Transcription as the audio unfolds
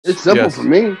It's simple for Yes.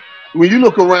 me. When you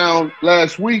look around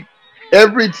last week,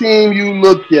 every team you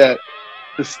look at,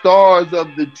 the stars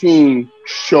of the team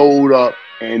showed up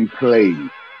and played.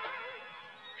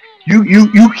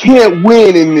 You can't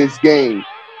win in this game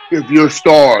if your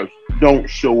stars don't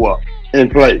show up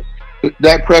and play.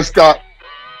 Dak Prescott,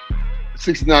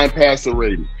 69 passer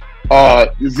rating.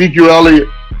 Ezekiel Elliott,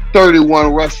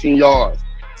 31 rushing yards.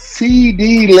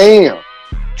 CD Lamb,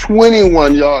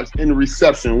 21 yards in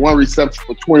reception, one reception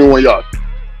for 21 yards.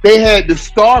 They had the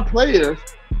star players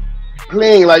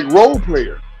playing like role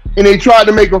players. And they tried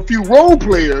to make a few role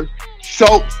players,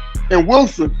 Schultz and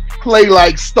Wilson, play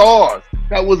like stars.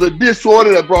 That was a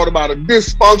disorder that brought about a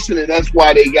dysfunction, and that's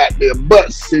why they got their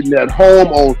butts sitting at home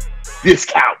on this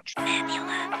couch.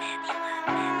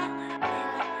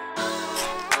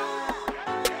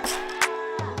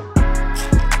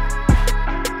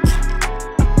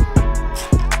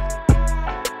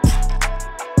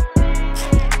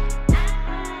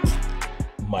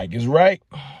 Mike is right.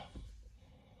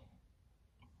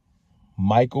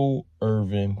 Michael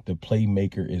Irvin, the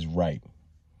playmaker, is right.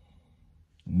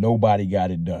 Nobody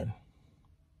got it done.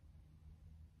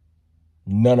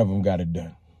 None of them got it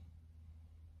done.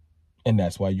 And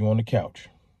that's why you're on the couch.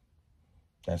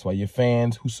 That's why your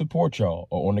fans who support y'all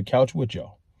are on the couch with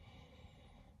y'all.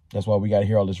 That's why we got to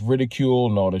hear all this ridicule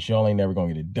and all this, y'all ain't never going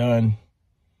to get it done.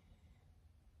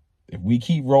 If we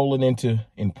keep rolling into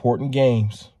important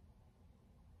games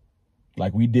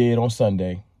like we did on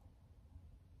Sunday,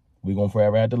 we're going to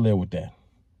forever have to live with that.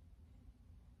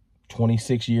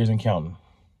 26 years and counting.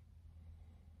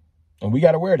 And we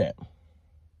got to wear that.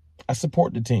 I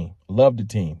support the team. Love the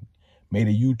team. Made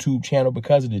a YouTube channel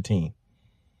because of the team.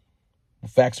 The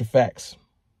facts are facts.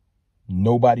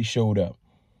 Nobody showed up.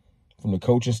 From the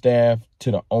coaching staff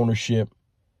to the ownership,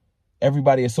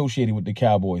 everybody associated with the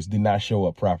Cowboys did not show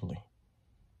up properly.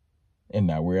 And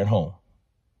now we're at home.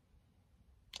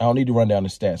 I don't need to run down the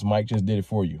stats. Mike just did it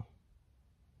for you.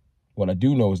 What I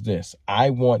do know is this. I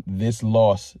want this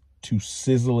loss to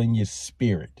sizzle in your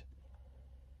spirit.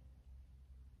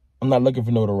 I'm not looking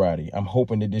for notoriety. I'm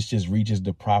hoping that this just reaches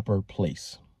the proper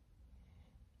place.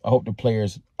 I hope the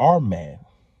players are mad.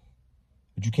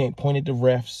 But you can't point at the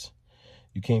refs.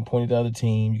 You can't point at the other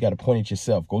team. You got to point at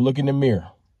yourself. Go look in the mirror.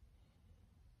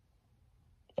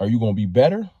 Are you going to be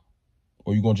better?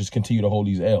 Or are you going to just continue to hold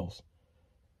these L's?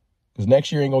 Because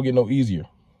next year ain't going to get no easier.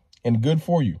 And good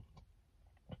for you.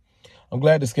 I'm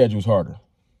glad the schedule's harder.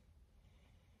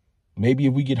 Maybe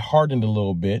if we get hardened a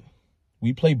little bit,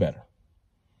 we play better.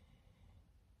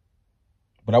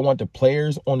 But I want the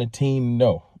players on the team to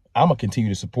know I'm going to continue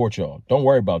to support y'all. Don't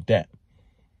worry about that.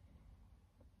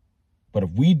 But if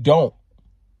we don't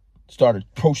start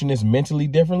approaching this mentally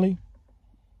differently,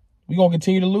 we're going to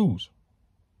continue to lose.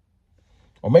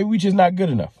 Or maybe we just not good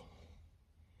enough.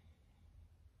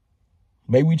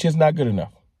 Maybe we just not good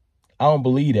enough. I don't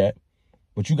believe that.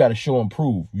 But you got to show and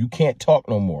prove. You can't talk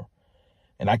no more.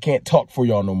 And I can't talk for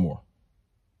y'all no more.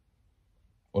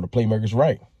 Or the playmaker's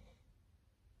right.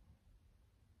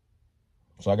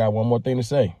 So I got one more thing to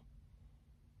say.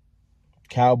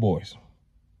 Cowboys.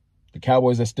 The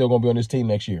Cowboys that's still going to be on this team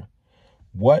next year.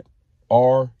 What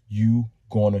are you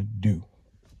going to do?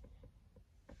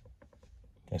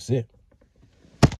 That's it.